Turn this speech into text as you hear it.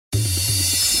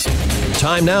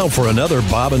Time now for another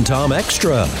Bob and Tom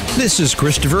Extra. This is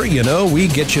Christopher. You know, we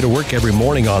get you to work every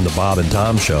morning on the Bob and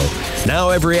Tom Show. Now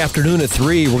every afternoon at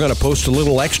 3, we're going to post a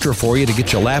little extra for you to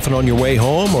get you laughing on your way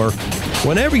home or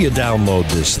whenever you download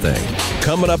this thing.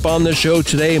 Coming up on the show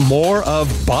today, more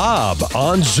of Bob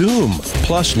on Zoom,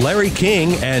 plus Larry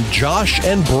King and Josh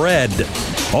and Bread.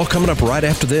 All coming up right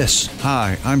after this.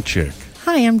 Hi, I'm Chick.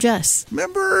 Hi, I'm Jess.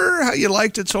 Remember how you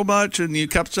liked it so much and you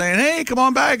kept saying, hey, come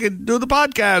on back and do the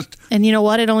podcast? And you know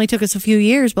what? It only took us a few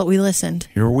years, but we listened.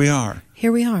 Here we are.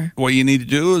 Here we are. What you need to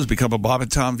do is become a Bob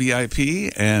and Tom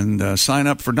VIP and sign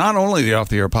up for not only the Off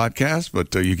the Air podcast,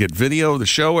 but you get video of the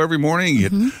show every morning. You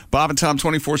get Bob and Tom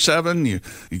 24/7.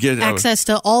 You get access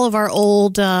to all of our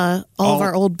old bits, all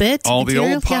material. the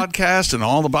old podcasts, and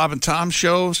all the Bob and Tom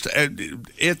shows.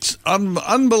 It's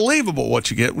unbelievable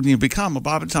what you get when you become a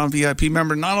Bob and Tom VIP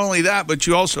member. Not only that, but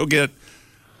you also get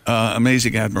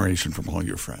amazing admiration from all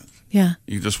your friends. Yeah,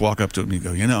 you just walk up to them and you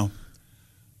go, you know,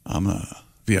 I'm a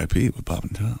VIP with Bob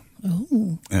and Tom.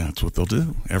 Oh. And that's what they'll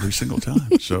do every single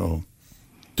time. So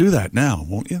do that now,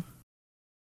 won't you?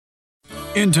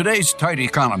 In today's tight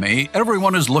economy,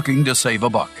 everyone is looking to save a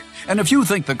buck. And if you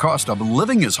think the cost of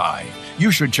living is high,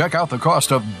 you should check out the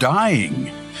cost of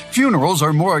dying. Funerals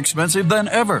are more expensive than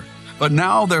ever. But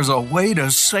now there's a way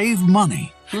to save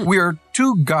money. We're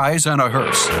two guys and a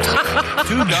hearse.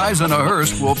 Two guys and a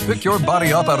hearse will pick your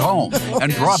body up at home and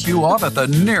drop you off at the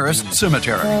nearest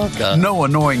cemetery. No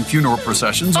annoying funeral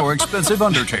processions or expensive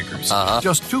undertakers.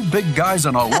 Just two big guys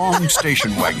and a long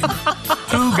station wagon.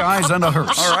 Two guys and a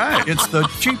hearse. All right. It's the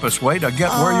cheapest way to get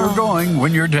where you're going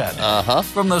when you're dead.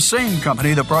 From the same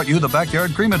company that brought you the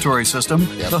backyard crematory system,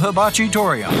 the Hibachi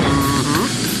Torium.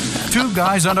 Two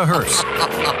guys and a hearse.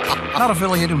 Not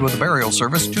affiliated with the burial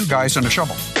service, two guys and a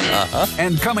shovel.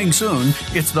 And coming soon,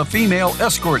 it's the female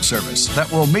escort service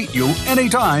that will meet you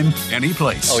anytime, any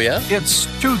place. Oh, yeah? It's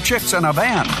two chicks and a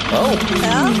van. Oh.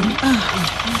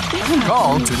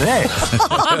 Call today.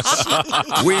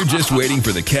 We're just waiting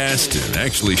for the cast to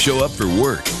actually show up for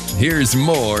work. Here's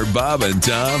more Bob and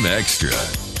Tom Extra.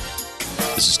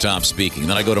 This is Tom speaking.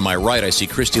 Then I go to my right. I see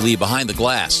Christy Lee behind the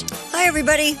glass. Hi,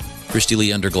 everybody. Christy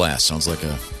Lee under glass. Sounds like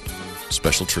a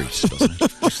special treat, doesn't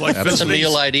it? It's like That's a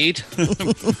meal I'd eat.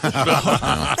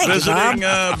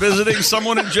 visiting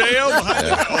someone in jail.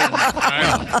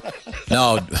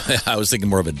 No, I was thinking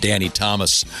more of a Danny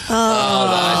Thomas.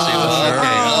 I see.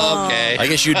 Okay. I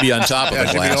guess you'd be on top of the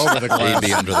glass. Over the glass. He'd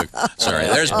be under the. Sorry,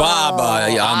 there's Bob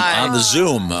on the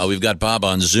Zoom. We've got Bob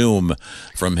on Zoom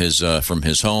from his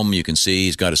home. You can see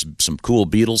he's got some cool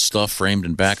Beatles stuff framed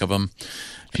in back of him.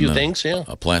 Few things, yeah.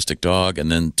 A plastic dog, and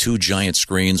then two giant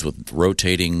screens with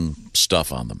rotating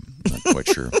stuff on them. Not quite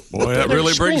sure. Boy, that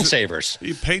really brings screensavers.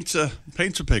 He paints a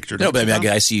picture. No, but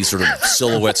I see sort of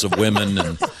silhouettes of women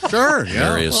and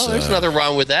various. Well, there's nothing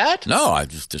wrong with that. No, I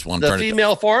just want to The turn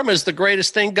female form is the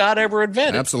greatest thing God ever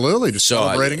invented. Absolutely, just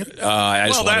celebrating it.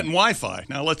 And Wi-Fi.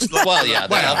 Now let's. Well, yeah,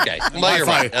 okay. Well, you're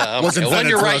right. Was invented when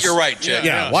you're for right, us. you're right, Jim.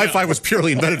 Yeah, Wi-Fi was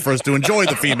purely invented for us to enjoy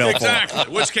the female form.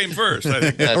 Exactly. Which came first? I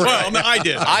think. That's right. I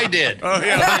did. I did. Oh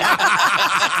yeah.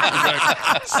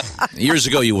 Years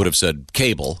ago, you would have said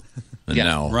cable, and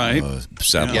now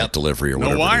satellite delivery or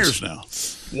whatever. No wires now.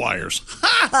 Wires.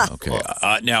 Okay.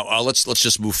 Now let's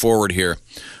just move forward here.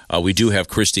 We do have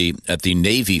Christy at the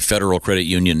Navy Federal Credit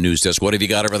Union news desk. What have you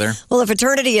got over there? Well, the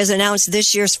fraternity has announced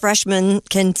this year's freshmen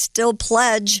can still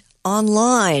pledge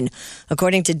online.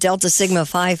 According to Delta Sigma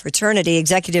Phi fraternity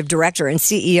executive director and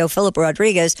CEO Philip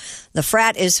Rodriguez, the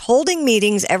frat is holding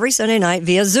meetings every Sunday night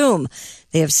via Zoom.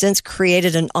 They have since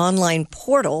created an online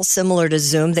portal similar to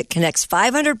Zoom that connects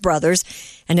 500 brothers,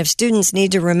 and if students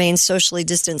need to remain socially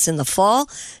distanced in the fall,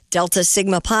 Delta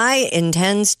Sigma Pi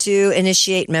intends to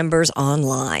initiate members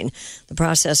online. The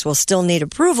process will still need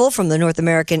approval from the North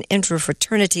American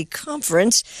Interfraternity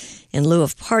Conference. In lieu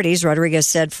of parties, Rodriguez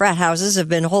said frat houses have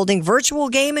been holding virtual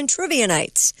game and trivia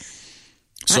nights.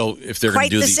 So if they're going to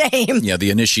do the same. The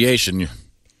initiation.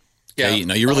 Yeah.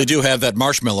 You really do have that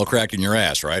marshmallow cracked in your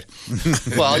ass, right?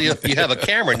 Well, you have a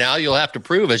camera now. You'll have to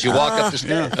prove as you walk up the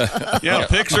stairs. Yeah,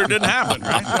 picture didn't happen.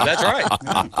 Right? That's right.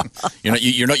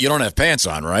 You don't have pants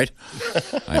on, right?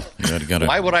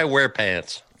 Why would I wear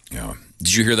pants? Yeah.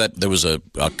 Did you hear that there was a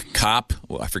cop?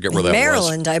 Well, I forget where that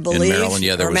Maryland, was. I believe. In Maryland,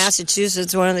 yeah, or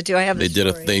Massachusetts, one of the two. I have.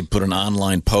 They put an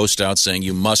online post out saying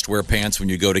you must wear pants when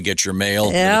you go to get your mail.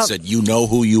 Yep. And it said you know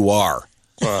who you are.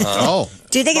 Do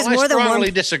you think it's more than one? I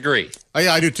strongly disagree. Oh,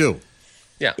 yeah, I do too.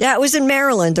 Yeah, it was in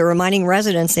Maryland. They're reminding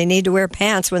residents they need to wear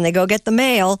pants when they go get the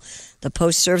mail. The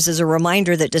post serves as a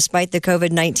reminder that despite the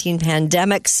COVID-19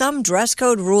 pandemic, some dress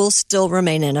code rules still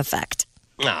remain in effect.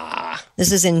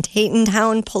 This is in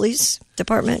Tatentown Police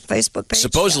Department Facebook page.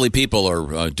 Supposedly, people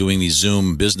are doing these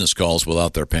Zoom business calls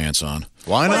without their pants on.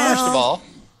 Why not? Well,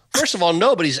 first of all,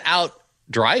 nobody's out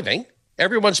driving.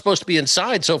 Everyone's supposed to be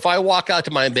inside. So if I walk out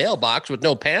to my mailbox with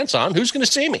no pants on, who's going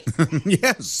to see me?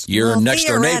 Yes. Your Well, next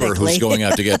door neighbor who's going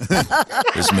out to get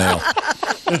his mail.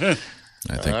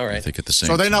 I think at the same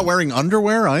So are they time. not wearing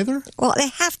underwear either? Well, they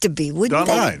have to be, wouldn't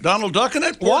they? Donald Duck in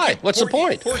it? Why? What's the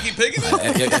point? Porky Pig in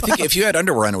it? I think if you had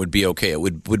underwear on, it would be okay. It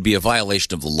would be a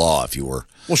violation of the law if you were.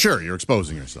 Well, sure, you're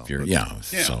exposing yourself.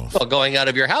 So, Well, going out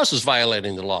of your house is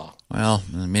violating the law. well,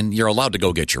 I mean, you're allowed to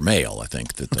go get your mail. I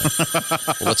think that.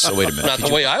 Wait a minute. Not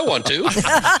the way I want to.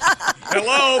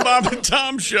 Hello, Bob and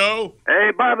Tom Show.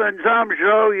 Hey, Bob and Tom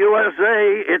Show,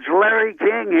 USA. It's Larry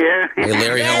King here. Hey,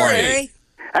 Larry, how are you? Larry?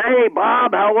 Hey,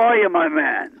 Bob, how are you, my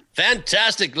man?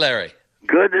 Fantastic, Larry.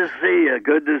 Good to see you.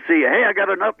 Good to see you. Hey, I got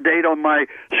an update on my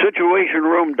Situation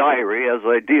Room diary as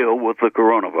I deal with the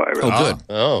coronavirus. Oh, good.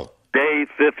 Oh. Day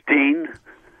 15,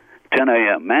 10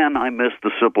 a.m. Man, I miss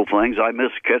the simple things. I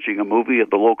miss catching a movie at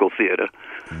the local theater.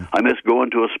 I miss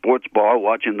going to a sports bar,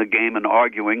 watching the game, and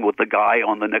arguing with the guy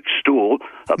on the next stool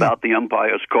about the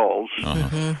umpire's calls.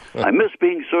 I miss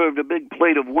being served a big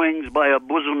plate of wings by a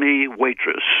bosomy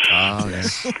waitress.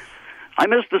 I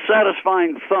miss the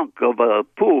satisfying thunk of a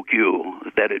pool cue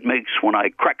that it makes when I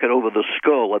crack it over the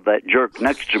skull of that jerk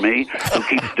next to me who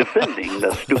keeps defending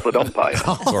the stupid umpire.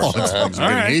 Of course. It's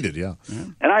getting heated, yeah.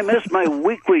 And I miss my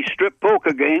weekly strip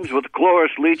poker games with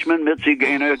Cloris Leachman, Mitzi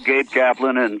Gaynor, Gabe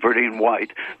Kaplan, and Verdine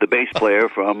White, the bass player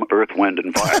from Earth, Wind,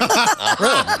 and Fire.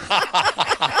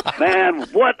 Man,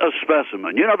 what a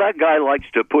specimen. You know, that guy likes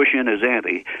to push in his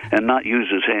ante and not use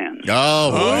his hands.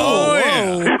 Oh,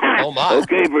 my.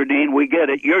 Okay, Verdine, we get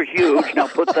it. You're huge. Now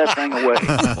put that thing away.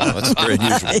 That's a very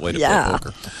unusual way to play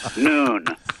poker. Noon.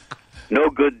 No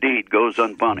good deed goes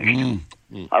unpunished.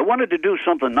 I wanted to do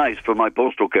something nice for my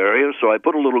postal carrier, so I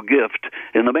put a little gift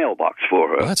in the mailbox for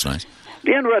her. Oh, that's nice.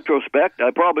 In retrospect,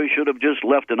 I probably should have just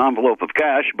left an envelope of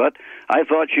cash, but I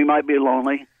thought she might be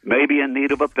lonely, maybe in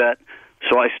need of a pet,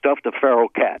 so I stuffed a feral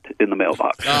cat in the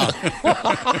mailbox.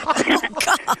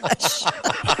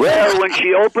 Well, when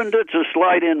she opened it to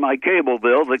slide in my cable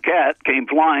bill, the cat came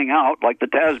flying out like the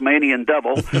Tasmanian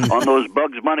devil on those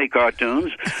Bugs Bunny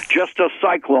cartoons, just a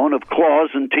cyclone of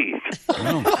claws and teeth.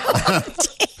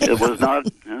 It was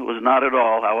not at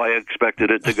all how I expected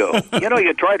it to go. You know,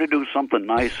 you try to do something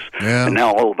nice, and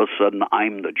now all of a sudden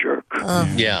I'm the jerk.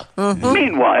 Yeah.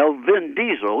 Meanwhile, Vin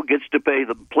Diesel gets to play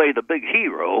the big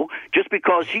hero just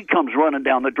because he comes running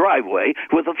down the driveway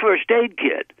with a first aid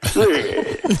kit.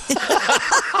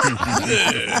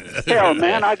 Hell,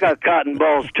 man, I got cotton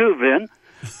balls too, Vin.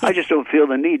 I just don't feel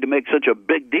the need to make such a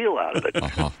big deal out of it.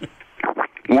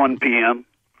 1 p.m.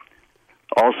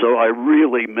 Also, I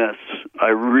really miss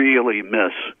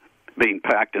being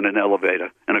packed in an elevator,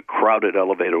 in a crowded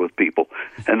elevator with people,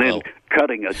 and then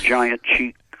cutting a giant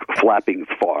cheek flapping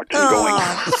fart and going,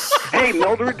 "Hey,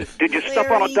 Mildred, did you step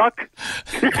on a duck?"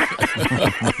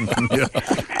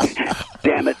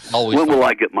 Damn it. When will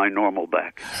I get my normal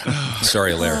back?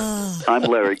 Sorry, Larry. I'm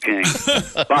Larry King.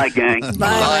 Bye, gang.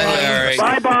 Bye, Larry.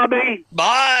 Bye, Bobby.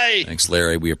 Bye. Thanks,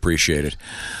 Larry. We appreciate it.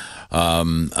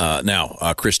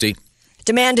 Now, Christy.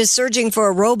 Demand is surging for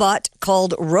a robot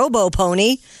called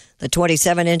RoboPony. The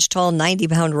 27-inch tall,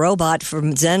 90-pound robot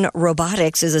from Zen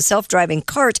Robotics is a self-driving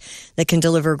cart that can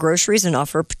deliver groceries and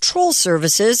offer patrol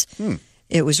services.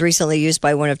 It was recently used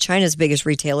by one of China's biggest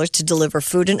retailers to deliver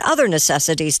food and other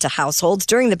necessities to households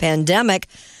during the pandemic.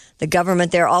 The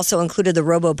government there also included the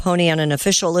RoboPony on an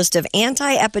official list of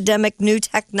anti-epidemic new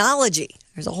technology.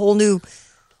 There's a whole new...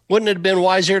 Wouldn't it have been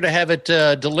wiser to have it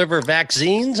deliver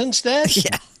vaccines instead?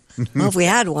 Yeah. Well, if we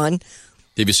had one.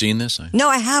 Have you seen this? No,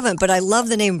 I haven't, but I love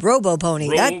the name RoboPony.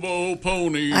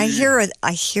 RoboPony.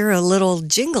 I hear a little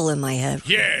jingle in my head.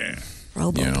 Yeah.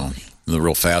 RoboPony. You know, the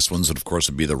real fast ones would, of course,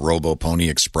 would be the RoboPony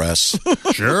Express.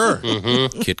 Sure.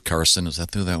 Kit Carson, is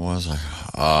that who that was?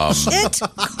 Kit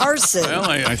Carson. Well,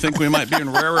 I think we might be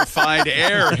in rarefied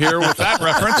air here with that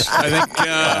reference. I think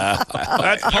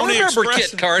that Pony I remember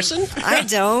Express. Kit Carson. I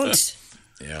don't.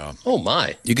 Yeah. Oh,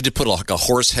 my. You could just put like a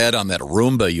horse head on that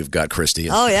Roomba you've got, Christy.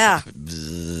 Oh, yeah.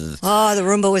 Oh, the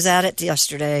Roomba was at it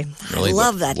yesterday. Really? I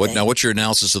love that thing. Now, what's your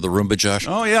analysis of the Roomba, Josh?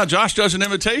 Oh, yeah. Josh does an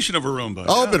imitation of a Roomba.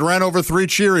 Oh, it ran over 3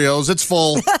 Cheerios. It's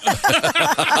full.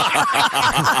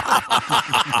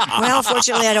 Well,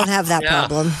 fortunately, I don't have that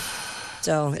problem.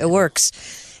 So it works.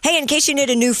 Hey, in case you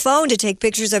need a new phone to take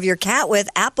pictures of your cat with,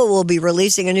 Apple will be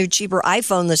releasing a new, cheaper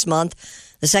iPhone this month.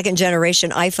 The second-generation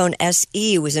iPhone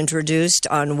SE was introduced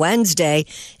on Wednesday.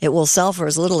 It will sell for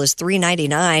as little as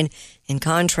 $399, In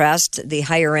contrast, the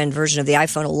higher-end version of the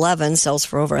iPhone 11 sells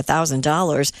for over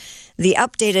 $1,000. The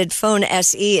updated phone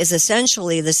SE is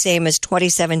essentially the same as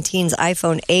 2017's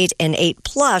iPhone 8 and 8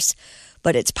 Plus,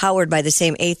 but it's powered by the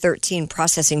same A13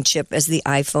 processing chip as the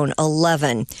iPhone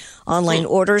 11. Online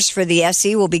orders for the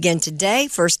SE will begin today.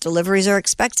 First deliveries are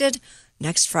expected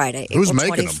next Friday, Who's April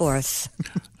making 24th.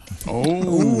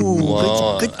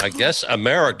 Well, I guess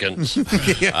Americans.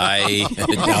 I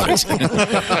doubt it.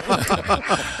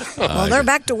 Well, they're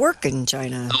back to work in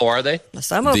China. Oh, are they?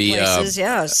 Some of places,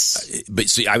 yes. But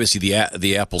see, obviously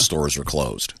the Apple stores are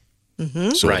closed.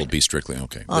 So it'll be strictly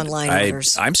okay. But Online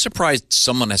orders. I'm surprised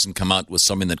someone hasn't come out with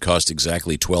something that cost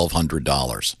exactly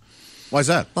 $1,200. Why is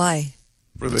that? Why?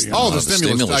 The stimulus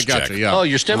stimulus. I got check. you. Yeah. Oh,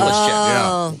 your stimulus check.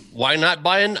 Yeah. Why not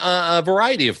buy a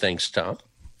variety of things, Tom?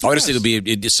 I just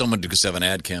think someone could have an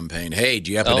ad campaign. Hey,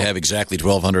 do you happen to have exactly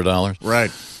 $1,200?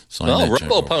 Right. Sign Oh, that check.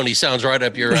 Robo Pony sounds right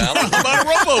up your alley. About a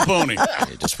Robo Pony.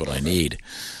 Just what I need.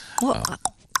 Oh,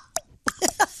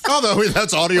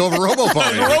 that's audio over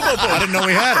RoboPony. I didn't know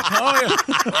we had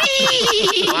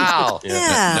it. Wow.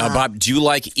 Yeah. Now, Bob, do you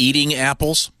like eating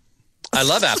apples? I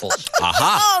love apples.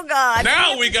 Aha. Oh, God.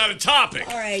 Now we got a topic.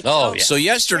 All right. Oh, yeah. So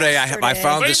yesterday I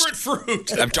found this. Favorite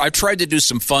fruit. I've tried to do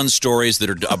some fun stories that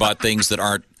are about things that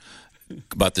aren't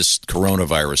about this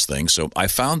coronavirus thing. So I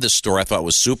found this story I thought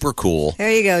was super cool. Here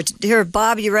you go. Here,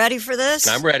 Bob, you ready for this?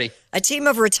 I'm ready. A team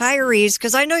of retirees,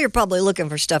 because I know you're probably looking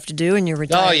for stuff to do in your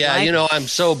retirement. Oh, yeah. life. You know, I'm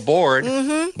so bored.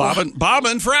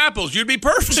 Bobbin for apples. You'd be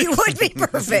perfect. You would be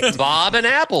perfect. Bob and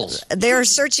apples. They're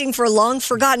searching for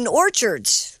long-forgotten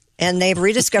orchards, and they've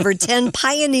rediscovered 10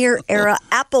 pioneer-era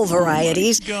apple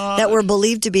varieties that were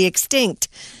believed to be extinct.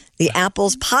 The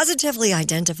apples positively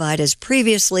identified as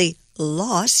previously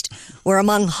lost were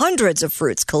among hundreds of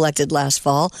fruits collected last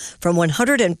fall from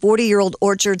 140-year-old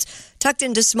orchards tucked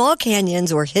into small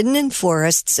canyons or hidden in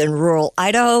forests in rural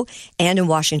Idaho and in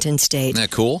Washington state. Isn't that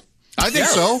cool? I think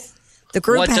so. The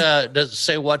group Does it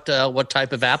say what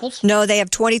type of apples? No, they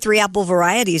have 23 apple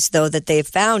varieties, though, that they've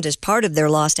found as part of their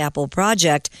Lost Apple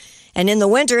project. And in the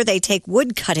winter, they take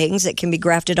wood cuttings that can be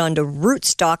grafted onto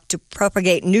rootstock to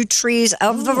propagate new trees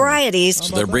of the varieties.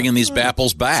 So they're bringing these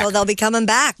apples back. So they'll be coming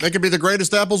back. They could be the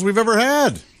greatest apples we've ever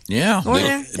had. Yeah. Or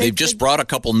they They've just brought a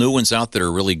couple new ones out that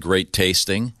are really great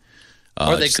tasting.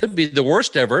 Or they could be the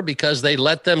worst ever because they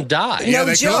let them die. Yeah, No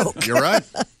they joke. could. You're right.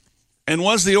 And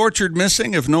was the orchard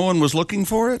missing if no one was looking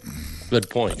for it? Good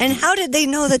point. And how did they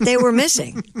know that they were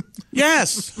missing?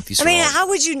 Yes. These I are mean, all- how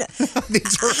would you know?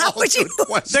 How would you?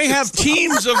 They have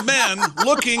teams of men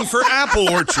looking for apple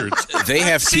orchards. They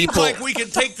have Seems people. like we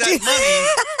could take that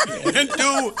money and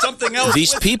do something else.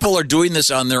 These with people are doing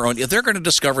this on their own. They're going to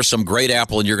discover some great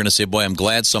apple, and you're going to say, "Boy, I'm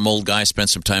glad some old guy spent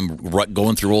some time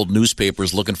going through old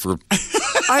newspapers looking for."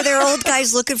 Are there old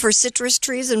guys looking for citrus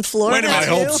trees in Florida? Wait a minute.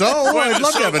 I hope too? so. I'd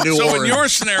love to have a new So in orange. your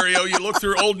scenario, you look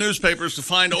through old newspapers to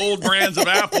find old brands of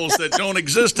apples that don't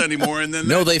exist anymore, and then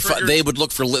No, that triggers- they would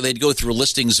look for. They'd go through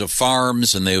listings of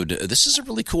farms, and they would. This is a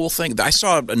really cool thing. I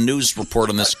saw a news report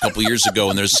on this a couple years ago,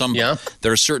 and there's some. Yeah.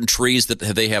 There are certain trees that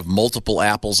they have multiple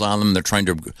apples on them. They're trying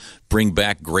to bring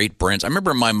back great brands. I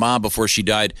remember my mom before she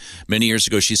died many years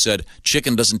ago. She said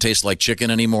chicken doesn't taste like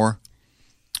chicken anymore.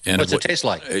 And What's it taste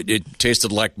like? It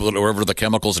tasted like whatever the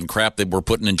chemicals and crap they were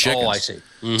putting in chickens. Oh, I see.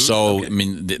 Mm-hmm. So, I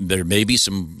mean, there may be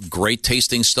some great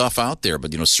tasting stuff out there,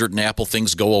 but, certain Apple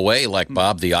things go away, like,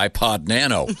 Bob, the iPod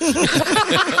Nano.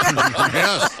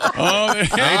 Yes. Oh,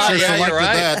 Nature yeah, selected you're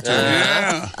right. that, too.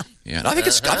 yeah. Yeah, and I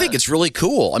think it's really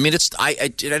cool. I mean,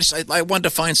 I wanted to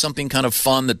find something kind of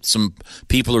fun that some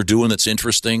people are doing that's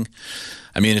interesting.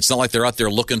 I mean, it's not like they're out there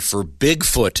looking for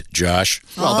Bigfoot, Josh.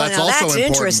 Well, that's now also that's important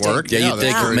interesting. work. Yeah, you'd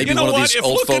think that's maybe You know one of what? these If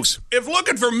old looking, folks. if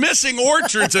looking for missing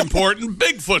orchards important,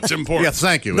 Bigfoot's important. Yes,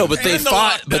 thank you. No, but And the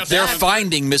Loch Ness they're Monster.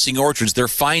 finding missing orchards. They're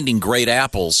finding great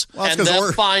apples. Well, it's And 'cause they'll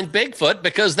we're- find Bigfoot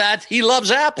because he loves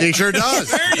apples. He sure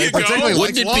does. There you He go. particularly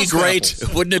Wouldn't it likes be lost great?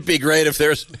 apples. Wouldn't it be great if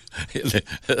there's You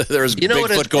know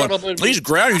what Bigfoot it's going? probably- These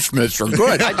Granny Smiths are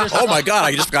good. Oh my God!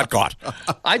 I just got caught.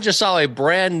 I just saw a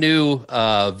brand new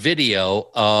video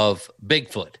of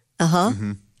Bigfoot.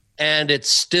 And it's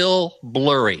still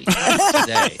blurry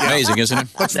today. Amazing, isn't it?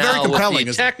 That's Now, very compelling. with the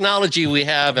Isn't it? technology we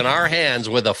have in our hands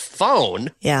with a phone,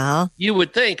 Yeah. you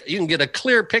would think you can get a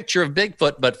clear picture of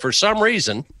Bigfoot, but for some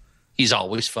reason, he's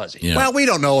always fuzzy. Yeah. Well, we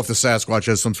don't know if the Sasquatch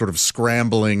has some sort of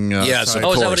scrambling. Yes, type-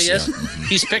 Oh, is that what course, he is?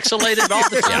 He's pixelated all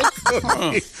the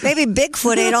time. Maybe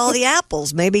Bigfoot ate all the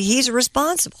apples. Maybe he's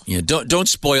responsible. Yeah, don't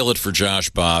spoil it for Josh,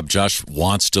 Bob. Josh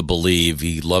wants to believe.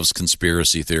 He loves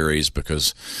conspiracy theories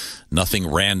because nothing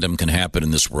random can happen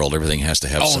in this world. Everything has to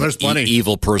have some there's plenty.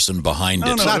 evil person behind it.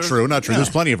 It's not true. Not true. Yeah. There's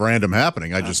plenty of random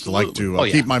happening. I just like to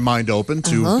keep my mind open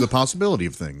to the possibility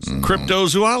of things.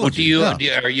 Cryptozoology. Well,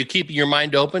 are you keeping your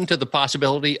mind open to the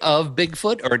possibility of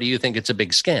Bigfoot, or do you think it's a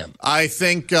big scam? I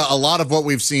think a lot of what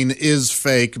we've seen is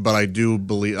fake, but I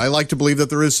like to believe that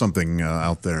there is something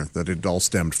out there that it all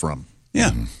stemmed from.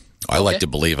 Yeah. I like to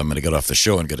believe I'm going to get off the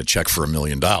show and get a check for $1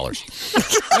 million.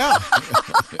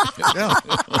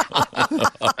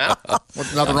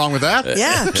 What's nothing wrong with that?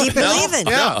 Yeah, keep believing.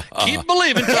 Yeah. Keep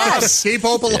believing, Tom. Yes. Keep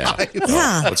hope alive.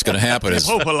 Yeah. What's going to happen is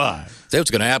Hope alive.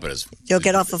 what's going to happen is You'll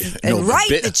get off of and write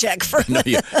the check for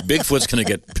Bigfoot's going to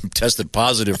get tested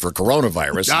positive for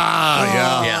coronavirus.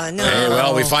 Oh, no. Hey,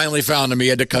 well, we finally found him. He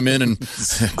had to come in and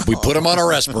we put him on a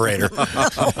respirator.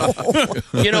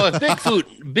 You know, if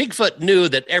Bigfoot knew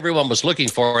that everyone was looking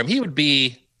for him, he would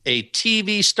be a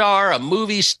TV star, a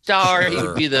movie star. He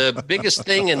would be the biggest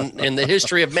thing in the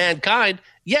history of mankind.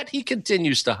 Yet he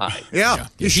continues to hide. Yeah.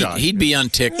 He'd be on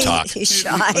TikTok. He's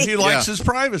shy. He likes his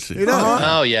privacy. He does.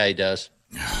 Oh, yeah, he does.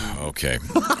 Okay.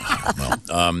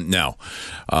 Well, now,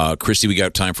 Christy, we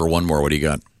got time for one more. What do you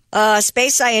got?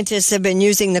 Space scientists have been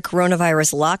using the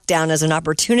coronavirus lockdown as an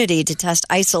opportunity to test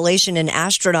isolation in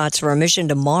astronauts for a mission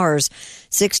to Mars.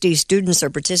 60 students are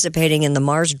participating in the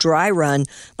Mars dry run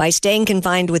by staying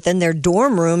confined within their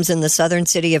dorm rooms in the southern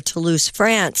city of Toulouse,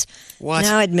 France. What?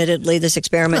 Now, admittedly, this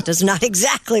experiment does not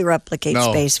exactly replicate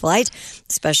space flight,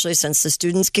 especially since the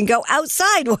students can go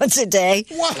outside once a day.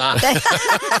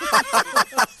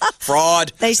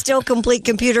 Fraud. They still complete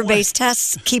computer-based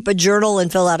tests, keep a journal, and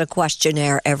fill out a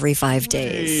questionnaire every 5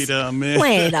 days. Wait a minute.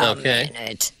 Wait a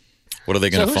minute. What are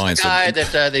they going to find? The guy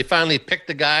that they finally picked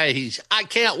the guy. I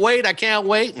can't wait,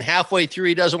 and halfway through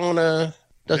he doesn't want to.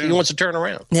 He wants to turn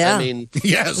around. Yeah. I mean,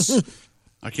 Yes.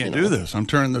 I can't do this. I'm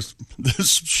turning this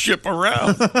ship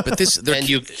around. But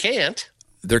you can't.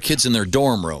 They're kids in their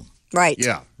dorm room. Right.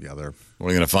 Yeah. They're. What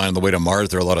are you going to find on the way to Mars?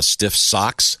 There are a lot of stiff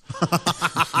socks.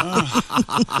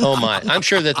 Oh my! I'm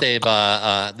sure that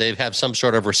they've have some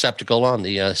sort of receptacle on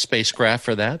the spacecraft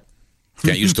for that.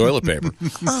 Can't use toilet paper.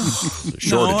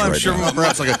 Shortage I'm right sure now.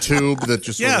 Perhaps like a tube that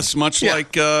just. Yes, much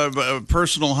like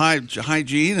personal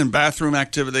hygiene and bathroom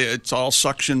activity. It's all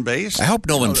suction based. I hope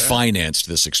no one financed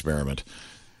this experiment.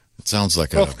 It sounds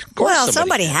like Well,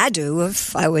 somebody had to,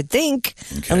 I would think,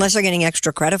 unless they're getting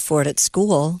extra credit for it at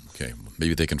school. Okay,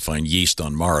 maybe they can find yeast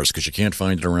on Mars because you can't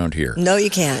find it around here. No,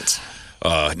 you can't.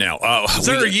 Is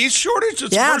there a yeast shortage?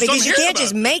 It's Yeah, the first because I'm you hearing can't about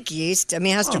just make yeast. I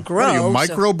mean, it has to What grow. are you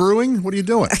microbrewing? What are you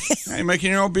doing? Are you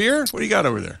making your own beer? What do you got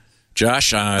over there?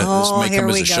 Josh, this may come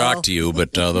as a shock to you,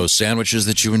 but those sandwiches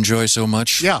that you enjoy so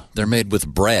much, they're made with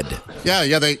bread.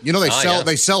 Yeah.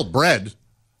 They sell bread.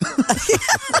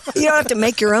 You don't have to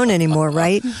make your own anymore,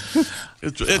 right?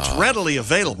 It's readily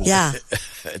available. Yeah.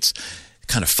 It's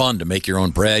kind of fun to make your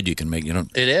own bread. You can make,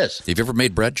 It is. Have you ever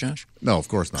made bread, Josh? No, of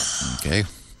course not. Okay.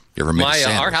 You ever made a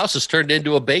sandwich? Our house has turned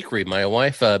into a bakery. My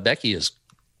wife, Becky, is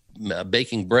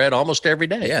baking bread almost every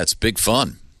day. Yeah, it's big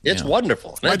fun. It's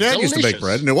wonderful. My dad used to delicious. bake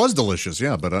bread, and it was delicious,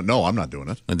 but no, I'm not doing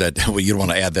it. And you don't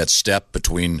want to add that step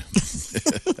between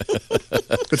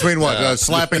Between what?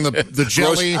 Slapping the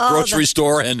jelly? Grocery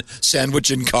store and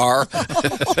sandwich in car?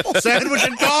 Sandwich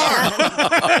in car!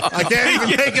 I can't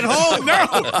even take it home! No!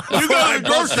 You go to the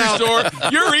grocery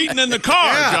store, you're eating in the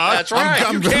car, Yeah, Josh. That's right.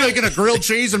 I'm making a grilled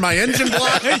cheese in my engine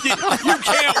block. You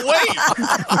can't wait.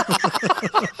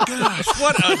 Gosh,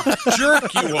 what a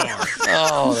jerk you are.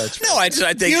 Oh, that's No, I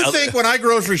think... You think when I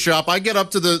grocery shop, I get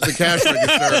up to the cash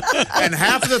register, and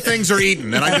half of the things are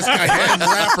eaten, and I hand them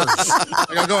wrappers.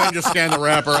 I gotta go ahead and just scan the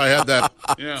wrapper. I had that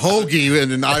hoagie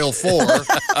in aisle 4.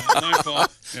 My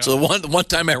fault. Yeah. So the one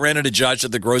time I ran into Josh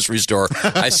at the grocery store,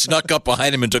 I snuck up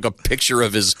behind him and took a picture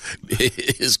of his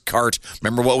cart.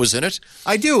 Remember what was in it?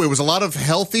 I do. It was a lot of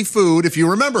healthy food, if you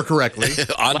remember correctly.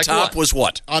 On Like top what? was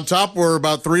what? On top were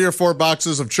about 3 or 4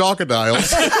 boxes of Chocodiles,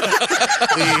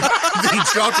 the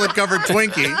chocolate-covered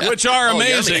Twinkie. Which are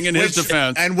amazing in his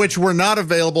defense. And which were not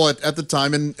available at the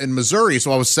time in Missouri,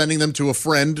 so I was sending them to a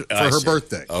friend for her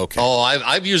birthday. Okay. Oh,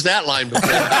 I've used that line before.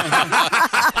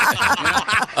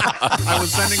 I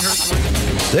was sending her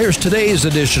Twinkie. There's today's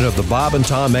edition of the Bob and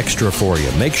Tom Extra for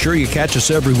you. Make sure you catch us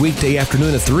every weekday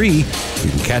afternoon at 3. You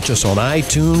can catch us on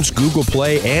iTunes, Google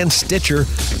Play, and Stitcher.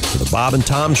 For the Bob and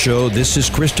Tom Show, this is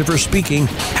Christopher speaking.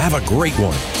 Have a great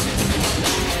one.